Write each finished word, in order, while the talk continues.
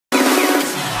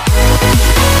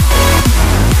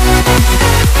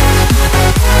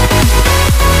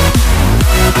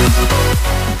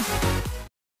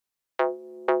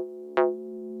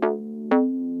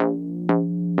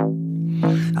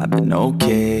been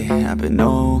okay,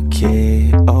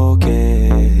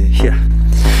 yeah.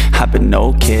 I've been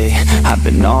okay, I've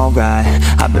been alright.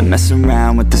 I've been messing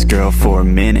around with this girl for a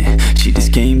minute. She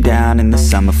just came down in the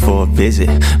summer for a visit.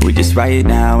 We just right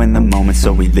now in the moment,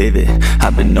 so we live it.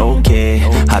 I've been okay,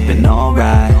 I've been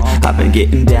alright. I've been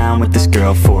getting down with this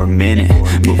girl for a minute.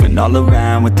 Moving all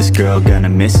around with this girl, gonna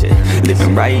miss it.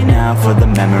 Living right now for the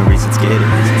memories, let's get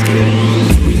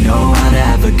it. We know how to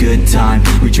have a good time.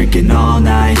 We drinking all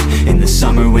night in the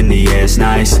summer when the air's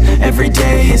nice. Every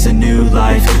day is a new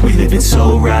life. We live it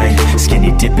so right.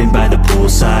 Skinny dipping by the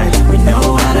poolside. We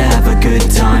know how to have a good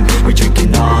time. We're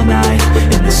drinking all night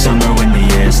in the summer when the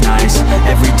air's nice.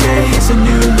 Every day is a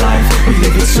new life. We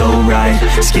live it so right.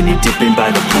 Skinny dipping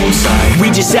by the poolside. We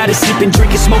just had a sipping,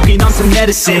 drinking, smoking on some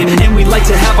medicine. And we like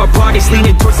to have our parties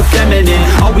leaning towards the feminine.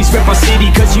 Always rep our city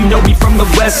cause you know we from the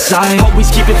west side. Always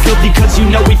keep it filthy cause you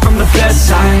know we from the best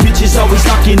side. Bitches always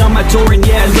knocking on my door and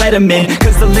yeah, let them in.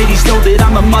 Cause the ladies know that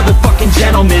I'm a motherfucking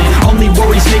gentleman. Only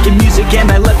worries making music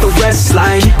and I let the rest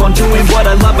slide. Keep on doing what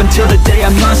I love until the day I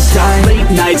must die. Late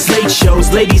nights, late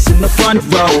shows, ladies in the front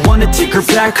row. Wanna take her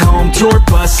back home, tour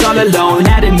bus all alone.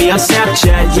 Adding me on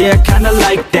Snapchat, yeah, kinda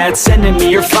like that. Sending me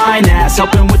your fine ass,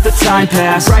 helping with the time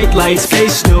pass. Bright lights,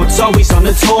 face notes, always on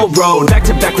the toll road. Back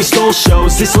to back we stole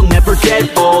shows, this'll never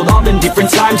get old. All in different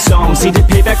time zones, need to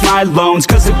pay back my loans.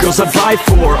 Cause the girls I buy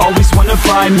for, always wanna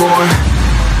buy more.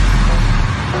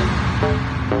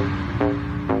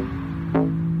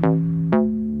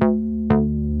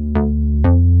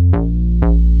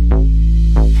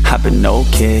 I've been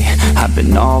okay, I've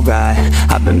been alright.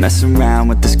 I've been messing around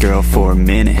with this girl for a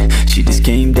minute. She just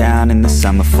came down in the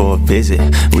summer for a visit.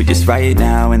 We just right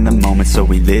now in the moment, so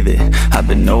we live it. I've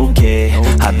been okay,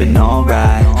 I've been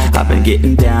alright. I've been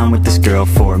getting down with this girl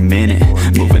for a minute.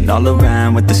 Moving all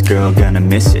around with this girl, gonna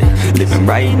miss it. Living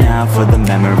right now for the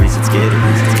memories, let's get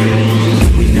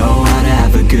it. We know how to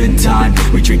have a good time.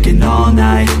 We drinking all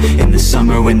night in the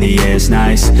summer when the air's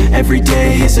nice. Every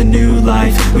day is a new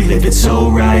life. We live it so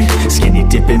right. Skinny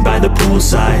dipping by the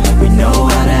poolside. We know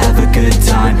how to have a good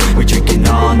time. We're drinking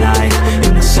all night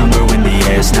in the summer when the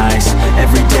air's nice.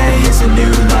 Every day is a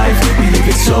new life. We live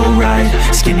it so right.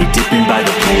 Skinny dipping by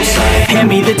the poolside. Hand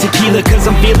me the tequila cause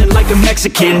I'm feeling like a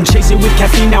Mexican. Chasing with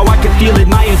caffeine, now I can feel it,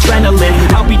 my adrenaline.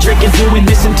 I'll be drinking, doing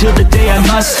this until the day I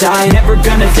must die. Never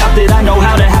gonna doubt that I know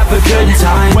how to have a good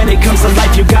time. When it comes to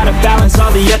life you gotta balance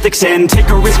all the ethics and take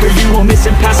a risk or you will miss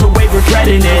and pass away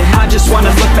regretting it. I just wanna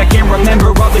look back and remember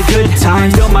all the good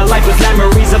times. Fill my life with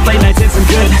memories of late nights and some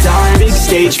good times. Big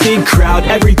stage, big crowd,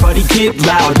 everybody get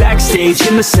loud. Backstage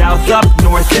in the south, up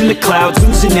north in the clouds.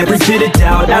 Losing every bit of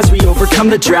doubt as we overcome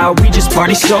the drought. We just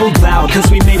party so loud cause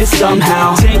we made it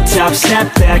somehow. Tank top,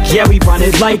 snap back, yeah we run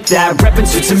it like that. Reppin'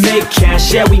 suits and make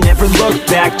cash, yeah we never look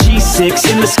back.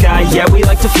 G6 in the sky, yeah we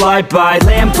like to fly by.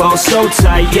 Lambo so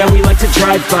tight, yeah we like to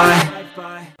drive by.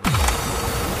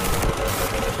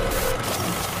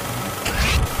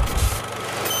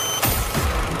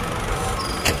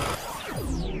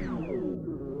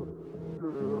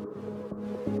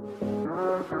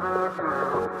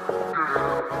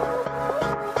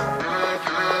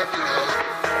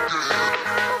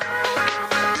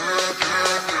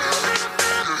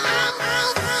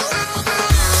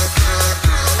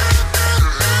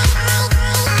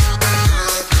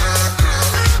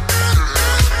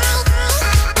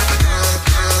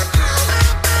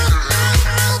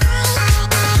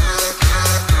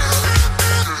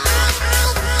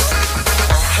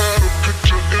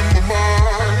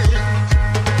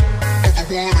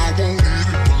 What I want